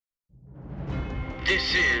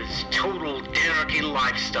This is Total Danarchy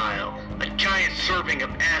Lifestyle, a giant serving of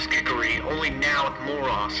ass kickery, only now more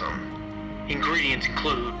awesome. Ingredients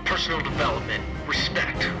include personal development,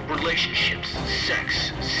 respect, relationships,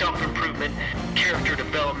 sex, self-improvement, character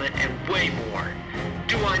development, and way more.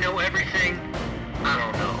 Do I know everything? I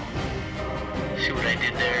don't know. See what I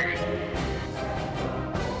did there?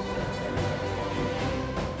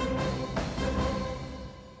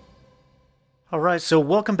 Alright, so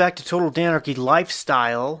welcome back to Total Danarchy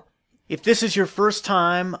Lifestyle. If this is your first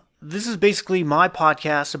time, this is basically my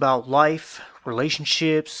podcast about life,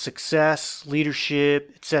 relationships, success,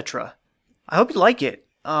 leadership, etc. I hope you like it,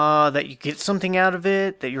 that you get something out of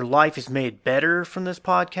it, that your life is made better from this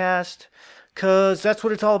podcast, because that's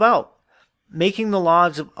what it's all about. Making the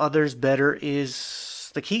lives of others better is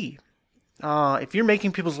the key. If you're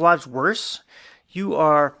making people's lives worse, you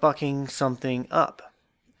are fucking something up.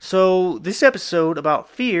 So, this episode about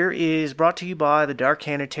fear is brought to you by the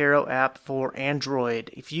Danarchy Tarot app for Android.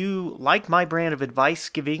 If you like my brand of advice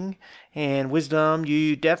giving and wisdom,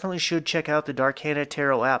 you definitely should check out the Danarchy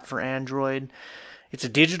Tarot app for Android. It's a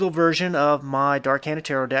digital version of my Danarchy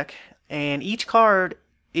Tarot deck, and each card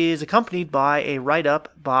is accompanied by a write-up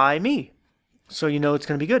by me. So you know it's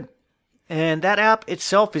going to be good. And that app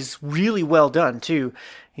itself is really well done, too.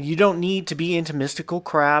 You don't need to be into mystical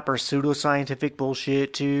crap or pseudoscientific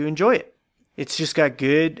bullshit to enjoy it. It's just got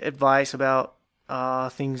good advice about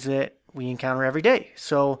things that we encounter every day.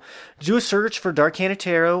 So do a search for Danarchy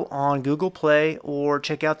Tarot on Google Play or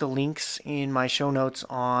check out the links in my show notes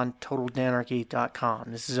on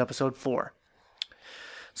totaldanarchy.com. This is episode 4.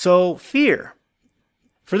 So, fear.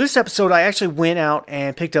 For this episode, I actually went out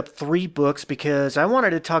and picked up 3 books because I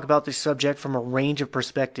wanted to talk about this subject from a range of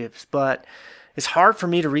perspectives, but it's hard for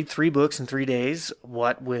me to read 3 books in 3 days,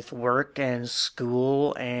 what with work and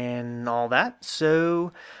school and all that,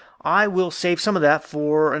 so I will save some of that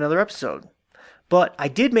for another episode. But I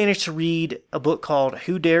did manage to read a book called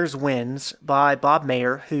Who Dares Wins by Bob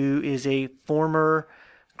Mayer, who is a former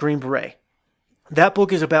Green Beret. That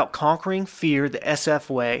book is about conquering fear the SF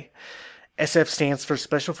way. SF stands for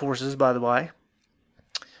Special Forces, by the way.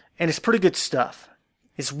 And it's pretty good stuff.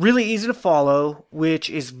 It's really easy to follow, which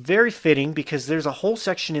is very fitting because there's a whole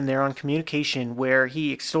section in there on communication where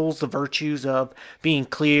he extols the virtues of being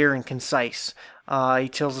clear and concise. He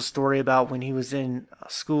tells a story about when he was in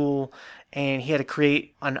school and he had to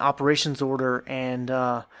create an operations order, and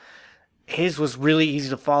his was really easy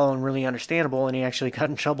to follow and really understandable, and he actually got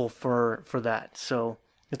in trouble for that. So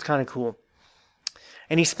it's kind of cool.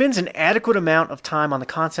 And he spends an adequate amount of time on the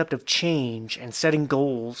concept of change and setting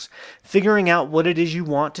goals, figuring out what it is you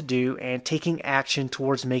want to do, and taking action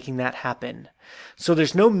towards making that happen. So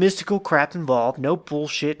there's no mystical crap involved, no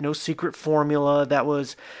bullshit, no secret formula that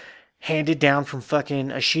was handed down from fucking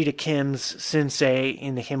Ashita Kim's sensei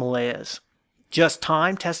in the Himalayas. Just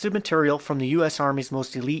time-tested material from the U.S. Army's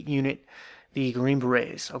most elite unit, the Green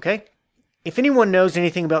Berets, okay? If anyone knows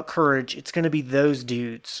anything about courage, it's going to be those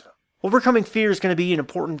dudes. Overcoming fear is going to be an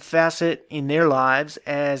important facet in their lives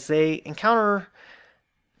because they encounter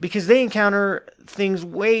things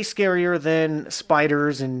way scarier than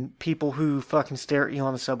spiders and people who fucking stare at you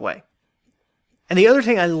on the subway. And the other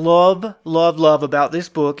thing I love about this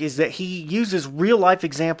book is that he uses real life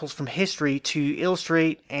examples from history to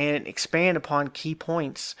illustrate and expand upon key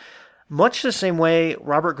points, much the same way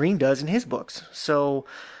Robert Greene does in his books.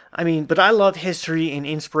 But I love history and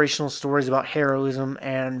inspirational stories about heroism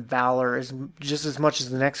and valor just as much as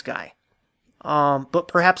the next guy. But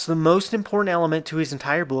perhaps the most important element to his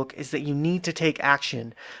entire book is that you need to take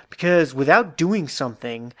action, because without doing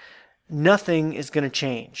something, nothing is going to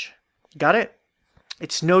change. Got it?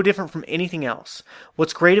 It's no different from anything else.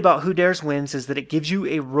 What's great about Who Dares Wins is that it gives you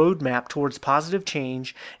a roadmap towards positive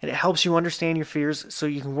change, and it helps you understand your fears so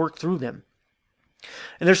you can work through them.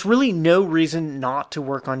 And there's really no reason not to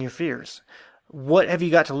work on your fears. What have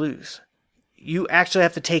you got to lose? You actually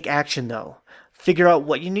have to take action, though. Figure out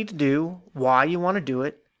what you need to do, why you want to do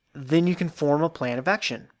it, then you can form a plan of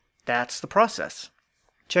action. That's the process.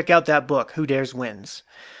 Check out that book, Who Dares Wins.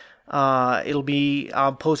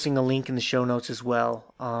 I'm posting a link in the show notes as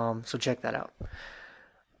well, so check that out.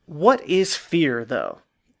 What is fear, though?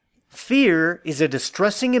 Fear is a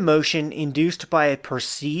distressing emotion induced by a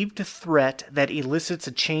perceived threat that elicits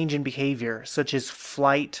a change in behavior, such as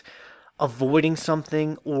flight, avoiding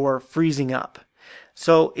something, or freezing up.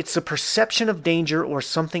 So it's a perception of danger or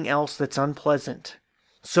something else that's unpleasant.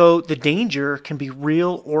 So the danger can be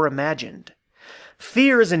real or imagined.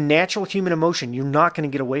 Fear is a natural human emotion. You're not going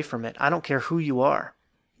to get away from it. I don't care who you are.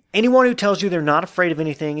 Anyone who tells you they're not afraid of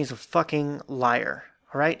anything is a fucking liar.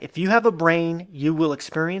 All right? If you have a brain, you will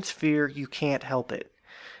experience fear. You can't help it.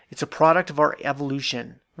 It's a product of our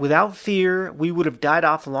evolution. Without fear, we would have died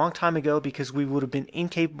off a long time ago because we would have been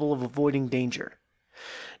incapable of avoiding danger.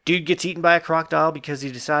 Dude gets eaten by a crocodile because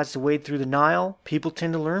he decides to wade through the Nile. People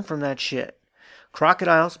tend to learn from that shit.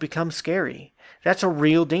 Crocodiles become scary. That's a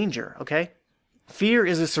real danger, okay? Fear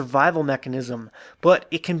is a survival mechanism, but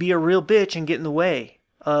it can be a real bitch and get in the way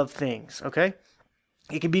of things, okay?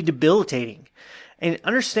 It can be debilitating. And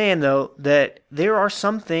understand, though, that there are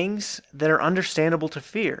some things that are understandable to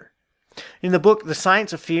fear. In the book, The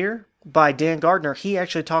Science of Fear, by Dan Gardner, he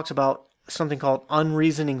actually talks about something called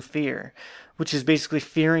unreasoning fear, which is basically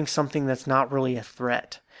fearing something that's not really a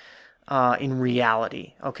threat in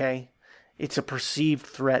reality, okay? It's a perceived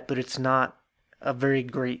threat, but it's not a very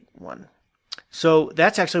great one. So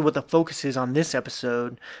that's actually what the focus is on this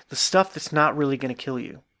episode, the stuff that's not really going to kill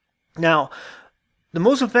you. Now, the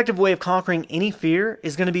most effective way of conquering any fear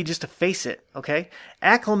is going to be just to face it, okay?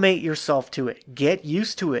 Acclimate yourself to it. Get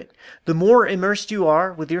used to it. The more immersed you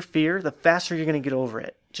are with your fear, the faster you're going to get over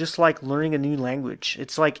it. Just like learning a new language.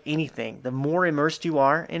 It's like anything. The more immersed you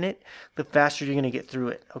are in it, the faster you're going to get through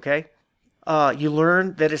it, okay? You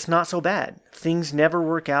learn that it's not so bad. Things never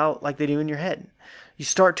work out like they do in your head. You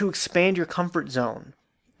start to expand your comfort zone.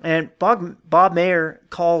 And Bob Mayer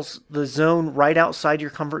calls the zone right outside your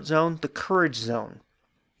comfort zone the courage zone.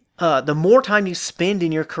 The more time you spend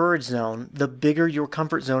in your courage zone, the bigger your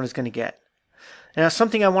comfort zone is going to get. Now,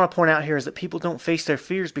 something I want to point out here is that people don't face their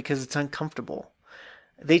fears because it's uncomfortable.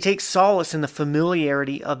 They take solace in the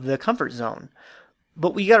familiarity of the comfort zone.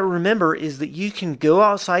 But what you got to remember is that you can go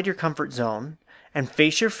outside your comfort zone and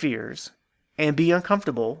face your fears and be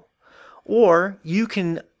uncomfortable, or you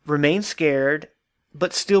can remain scared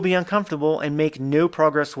but still be uncomfortable and make no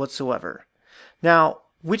progress whatsoever. Now,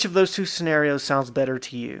 which of those two scenarios sounds better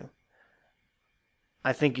to you?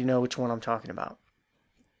 I think you know which one I'm talking about.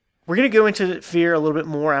 We're going to go into fear a little bit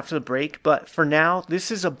more after the break, but for now,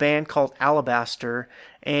 this is a band called Alabaster,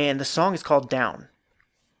 and the song is called Down.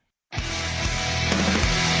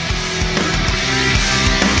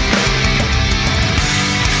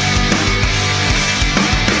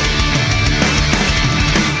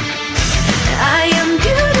 I am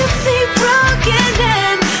beautifully broken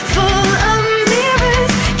and full of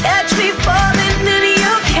mirrors. Catch me falling and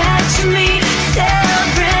you'll catch me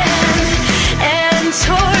staring. And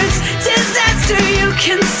towards disaster you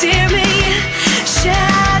can steer me.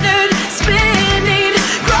 Shattered, spinning,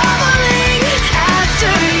 groveling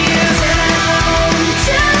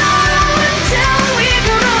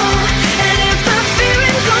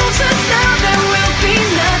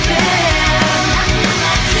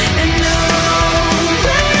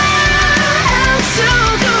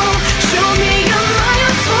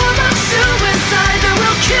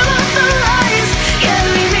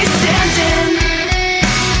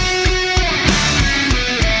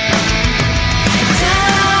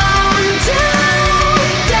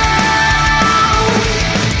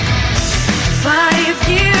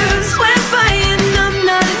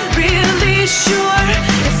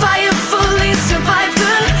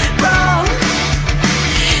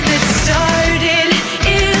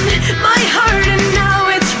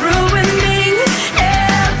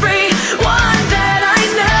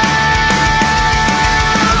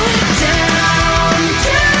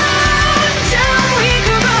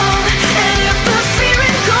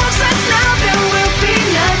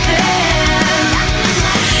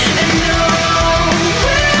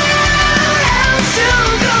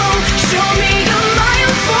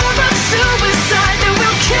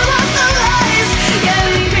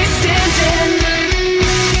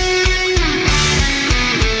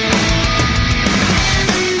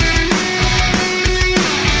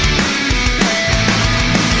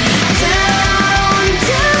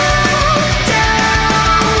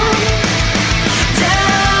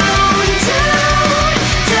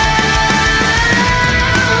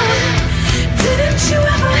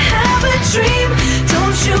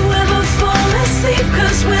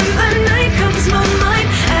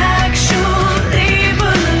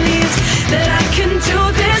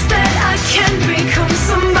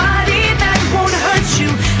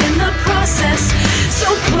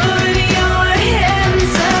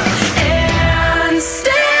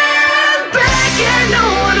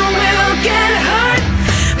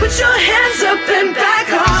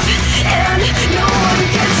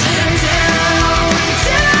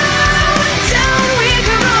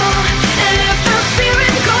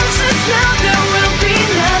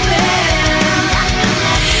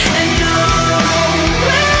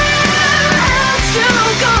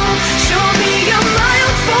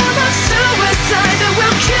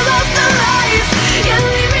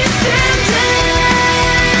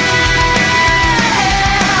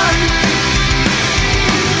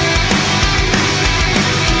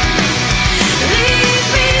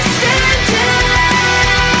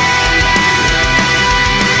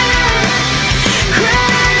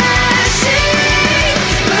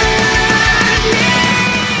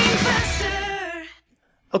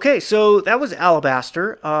Okay, so that was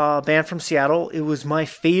Alabaster, a band from Seattle. It was my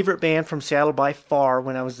favorite band from Seattle by far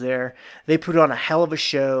when I was there. They put on a hell of a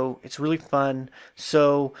show. It's really fun.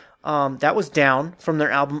 So that was Down from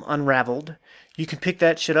their album Unraveled. You can pick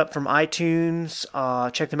that shit up from iTunes.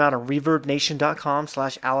 Check them out on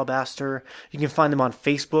reverbnation.com/alabaster. You can find them on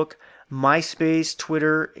Facebook, MySpace,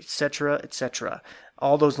 Twitter, etc., etc.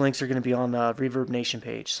 All those links are going to be on the Reverb Nation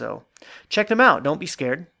page. So check them out. Don't be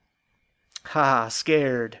scared. Ha,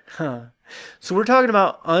 scared. Huh. So we're talking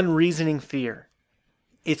about unreasoning fear.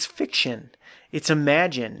 It's fiction. It's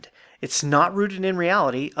imagined. It's not rooted in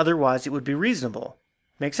reality. Otherwise, it would be reasonable.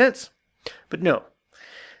 Make sense? But no.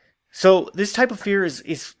 So this type of fear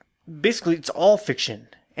is basically, it's all fiction.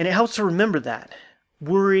 And it helps to remember that.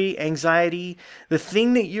 Worry, anxiety, the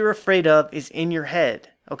thing that you're afraid of is in your head.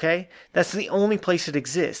 Okay? That's the only place it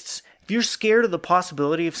exists. If you're scared of the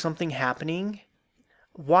possibility of something happening,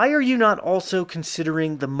 why are you not also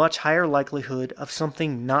considering the much higher likelihood of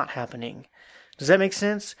something not happening? Does that make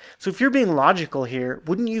sense? So if you're being logical here,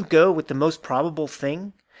 wouldn't you go with the most probable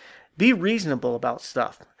thing? Be reasonable about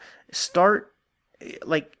stuff. Start,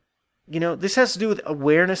 this has to do with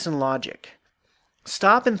awareness and logic.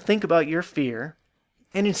 Stop and think about your fear,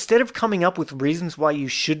 and instead of coming up with reasons why you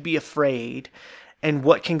should be afraid and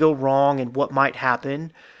what can go wrong and what might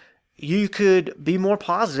happen, you could be more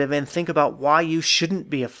positive and think about why you shouldn't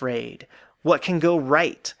be afraid, what can go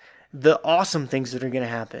right, the awesome things that are going to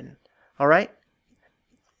happen. All right?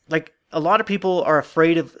 Like, a lot of people are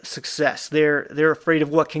afraid of success. They're afraid of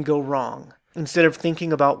what can go wrong instead of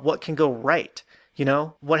thinking about what can go right. You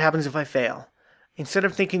know, what happens if I fail? Instead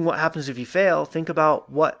of thinking what happens if you fail, think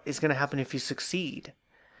about what is going to happen if you succeed.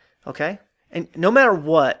 Okay? And no matter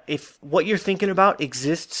what, if what you're thinking about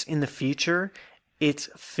exists in the future, it's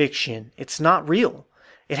fiction. It's not real.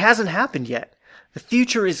 It hasn't happened yet. The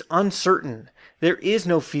future is uncertain. There is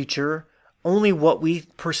no future. Only what we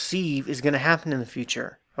perceive is going to happen in the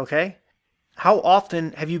future. Okay? How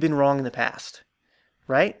often have you been wrong in the past?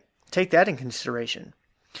 Right? Take that in consideration.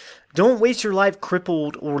 Don't waste your life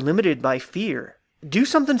crippled or limited by fear. Do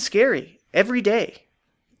something scary every day.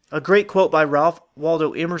 A great quote by Ralph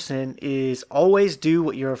Waldo Emerson is, always do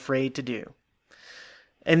what you're afraid to do.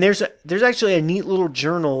 And there's actually a neat little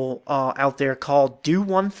journal out there called Do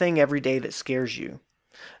One Thing Every Day That Scares You.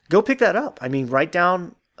 Go pick that up. I mean, write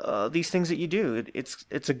down these things that you do.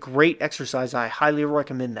 It's a great exercise. I highly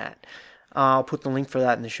recommend that. I'll put the link for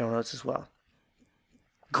that in the show notes as well.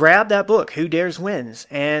 Grab that book, Who Dares Wins,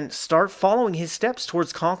 and start following his steps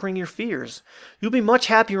towards conquering your fears. You'll be much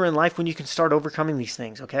happier in life when you can start overcoming these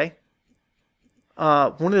things, okay?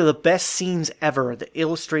 One of the best scenes ever that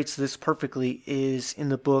illustrates this perfectly is in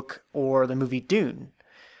the book or the movie Dune.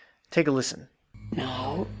 Take a listen.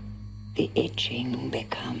 Now, the itching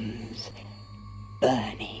becomes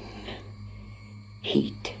burning.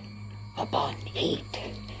 Heat upon heat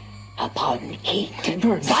upon heat.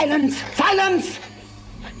 Edward. Silence! Silence!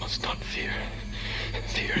 I must not fear.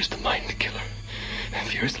 Fear is the mind killer.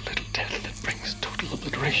 Fear is the little death that brings total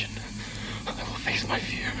obliteration. I will face my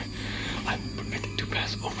fear. I will permit it to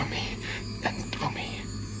pass over me and through me.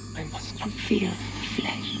 I must not Fear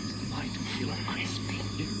flesh. the mind killer. My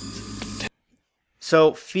spirit.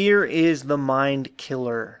 So fear is the mind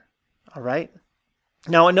killer. All right?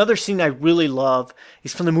 Now, another scene I really love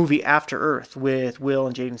is from the movie After Earth with Will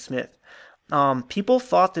and Jaden Smith. People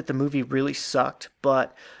thought that the movie really sucked,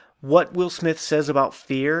 but what Will Smith says about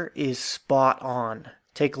fear is spot on.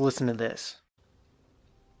 Take a listen to this.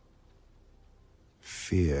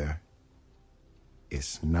 Fear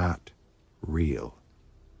is not real.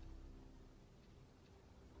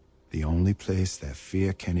 The only place that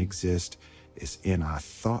fear can exist is in our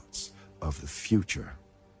thoughts of the future.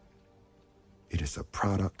 It is a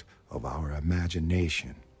product of our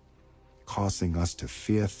imagination, causing us to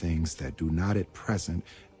fear things that do not at present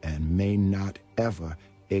and may not ever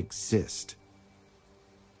exist.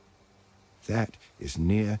 That is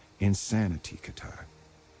near insanity, Qatar.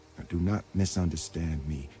 Now, do not misunderstand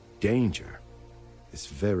me. Danger is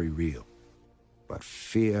very real, but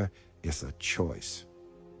fear is a choice.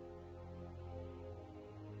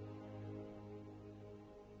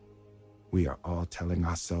 We are all telling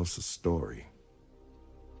ourselves a story.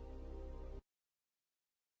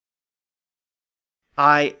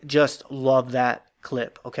 I just love that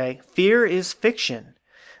clip, okay? Fear is fiction.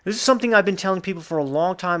 This is something I've been telling people for a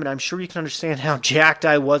long time, and I'm sure you can understand how jacked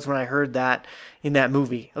I was when I heard that in that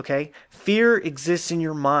movie, okay? Fear exists in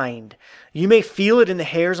your mind. You may feel it in the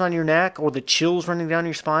hairs on your neck, or the chills running down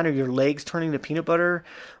your spine, or your legs turning to peanut butter,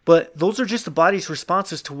 but those are just the body's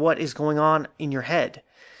responses to what is going on in your head.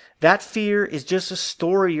 That fear is just a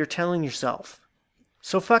story you're telling yourself.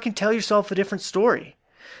 So fucking tell yourself a different story.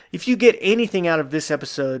 If you get anything out of this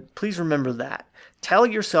episode, please remember that. Tell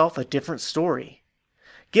yourself a different story.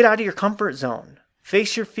 Get out of your comfort zone.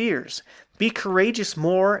 Face your fears. Be courageous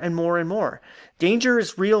more and more and more. Danger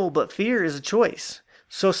is real, but fear is a choice.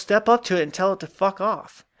 So step up to it and tell it to fuck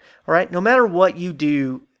off. All right? No matter what you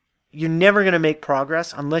do, you're never going to make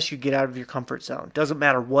progress unless you get out of your comfort zone. Doesn't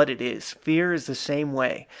matter what it is. Fear is the same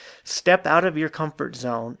way. Step out of your comfort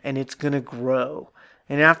zone and it's going to grow.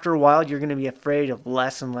 And after a while, you're going to be afraid of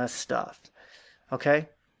less and less stuff. Okay?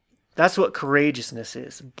 That's what courageousness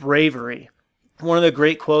is. Bravery. One of the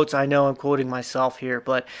great quotes, I know I'm quoting myself here,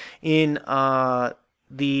 but in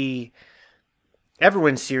the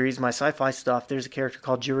Everwind series, my sci-fi stuff, there's a character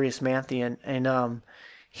called Jurius Manthian, and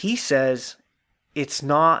he says it's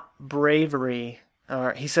not bravery,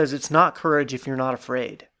 or he says it's not courage if you're not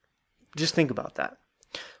afraid. Just think about that.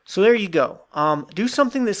 So there you go. Do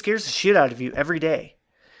something that scares the shit out of you every day.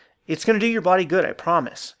 It's going to do your body good, I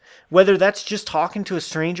promise. Whether that's just talking to a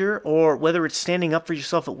stranger or whether it's standing up for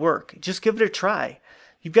yourself at work, just give it a try.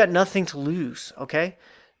 You've got nothing to lose, okay?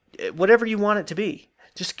 Whatever you want it to be.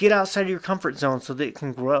 Just get outside of your comfort zone so that it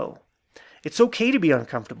can grow. It's okay to be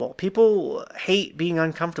uncomfortable. People hate being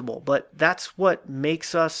uncomfortable, but that's what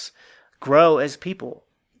makes us grow as people.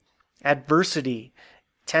 Adversity,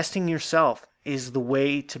 testing yourself is the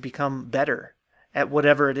way to become better at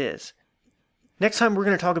whatever it is. Next time we're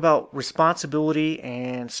going to talk about responsibility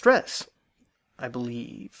and stress, I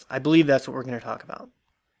believe. I believe that's what we're going to talk about.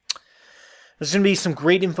 There's going to be some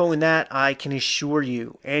great info in that, I can assure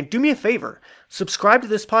you. And do me a favor, subscribe to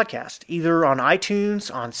this podcast, either on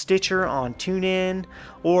iTunes, on Stitcher, on TuneIn,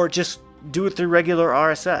 or just do it through regular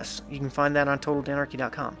RSS. You can find that on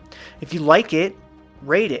TotalDanarchy.com. If you like it,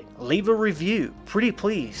 rate it, leave a review, pretty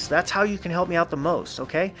please. That's how you can help me out the most,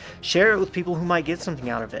 okay? Share it with people who might get something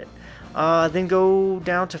out of it. Then go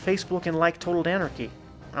down to Facebook and like Total Danarchy.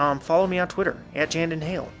 Follow me on Twitter,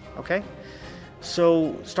 @JandonHale, okay?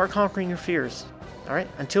 So, start conquering your fears, alright?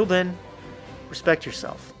 Until then, respect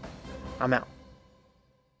yourself. I'm out.